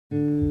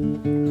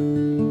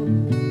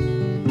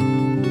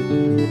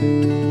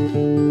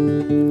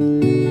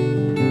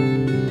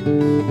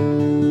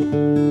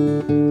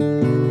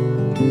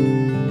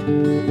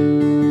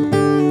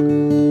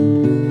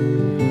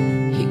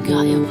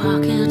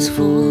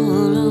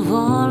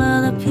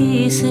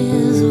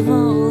pieces of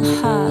all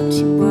the hearts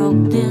you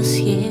broke this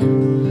year,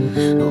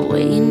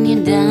 weighing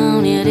you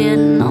down. You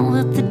didn't know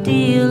that the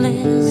deal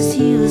is it's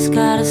you that's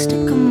gotta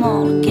stick them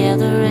all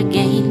together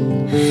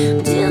again.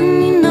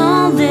 Didn't you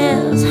know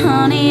this,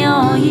 honey?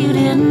 Oh, you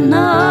didn't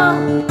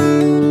know.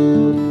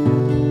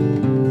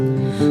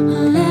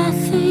 Well, I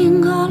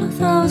think all of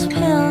those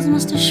pills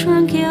must have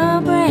shrunk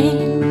your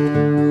brain.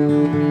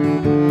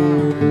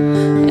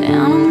 And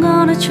I'm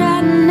gonna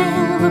try to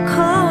never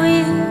call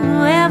you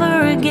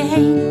ever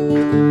again.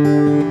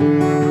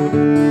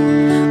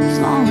 As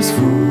long as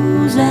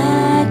fools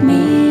like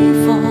me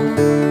fall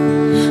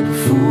for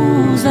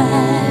fools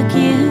like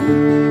you.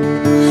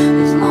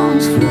 As long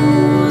as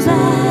fools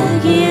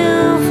like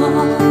you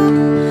fall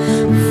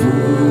for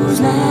fools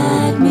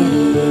like me.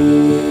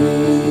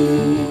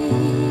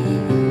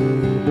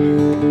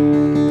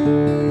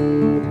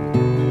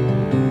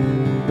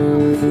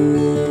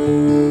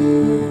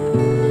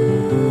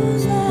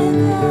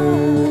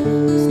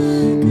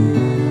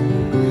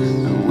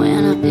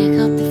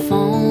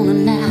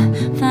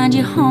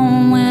 You're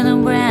home with a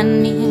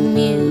brand new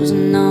muse,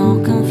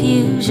 no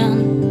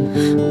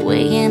confusion.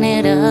 Weighing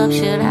it up,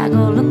 should I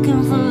go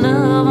looking for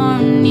love or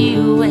a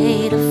new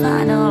way to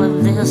find all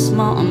of this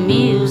more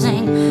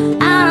amusing?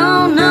 I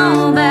don't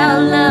know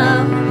about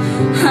love,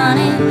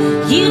 honey.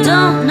 You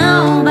don't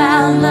know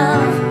about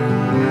love.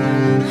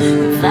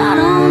 If I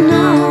don't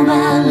know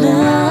about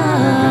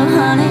love,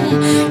 honey,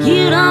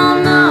 you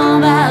don't know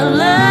about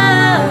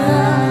love.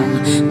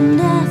 And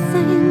I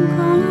think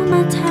all of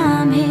my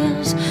time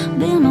here's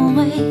been a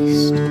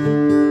waste.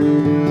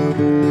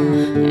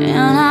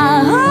 And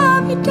I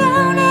hope you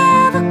don't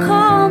ever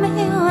call me,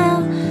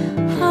 well,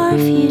 for a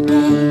few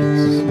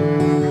days.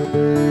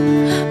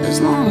 As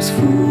long as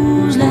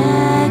fools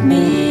like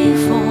me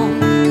fall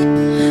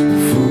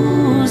for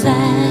fools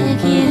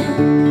like you.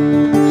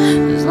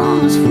 As long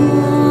as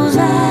fools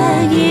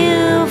like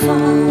you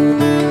fall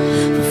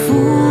for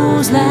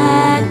fools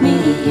like me.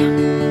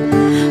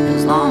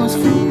 As long as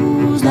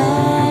fools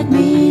like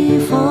me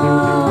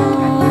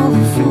fall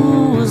for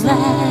fools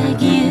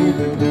like you.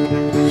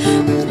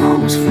 As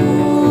long as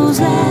fools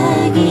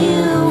like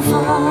you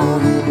fall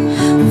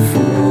for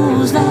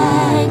fools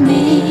like me.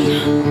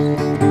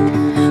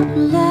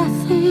 Well, I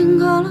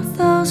think all of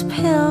those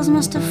pills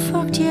must have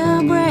fucked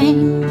your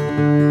brain.